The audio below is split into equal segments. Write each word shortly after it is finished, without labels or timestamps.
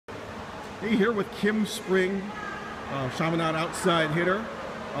Hey, here with Kim Spring, Chaminade outside hitter,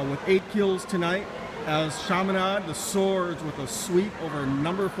 with 8 kills tonight. As Chaminade, the Swords, with a sweep over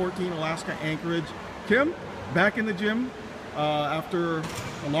number 14 Alaska Anchorage. Kim, back in the gym after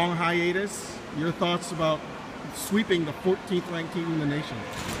a long hiatus. Your thoughts about sweeping the 14th ranked team in the nation?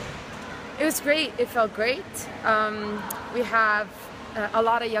 It was great. It felt great. We have a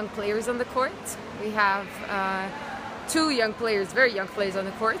lot of young players on the court. We have 2 young players, very young players on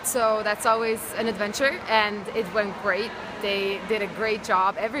the court, so that's always an adventure, and it went great. They did a great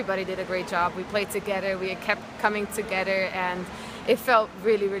job. Everybody did a great job. We played together. We kept coming together, and it felt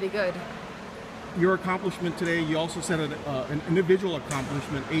really, really good. Your accomplishment today, you also said an individual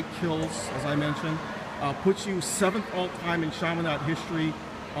accomplishment, 8 kills, as I mentioned, puts you 7th all-time in Chaminade history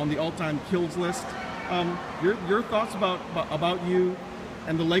on the all-time kills list. Your thoughts about you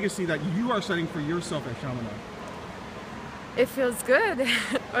and the legacy that you are setting for yourself at Chaminade? It feels good.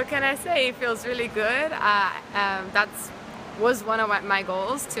 What can I say? It feels really good. That was one of my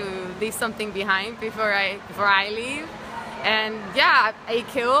goals, to leave something behind before I leave. And yeah, 8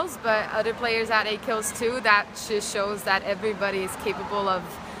 kills, but other players had 8 kills too. That just shows that everybody is capable of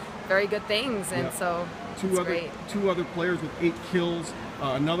very good things, and so it's great. 2 other players with 8 kills,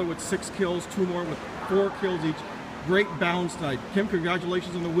 another with 6 kills, 2 more with 4 kills each. Great balance tonight. Kim,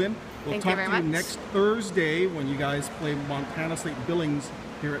 congratulations on the win. We'll talk to you next Thursday when you guys play Montana State Billings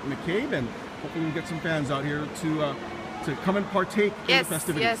here at McCabe, and hopefully we'll get some fans out here to come and partake in the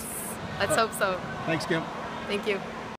festivities. Yes, let's hope so. Thanks, Kim. Thank you.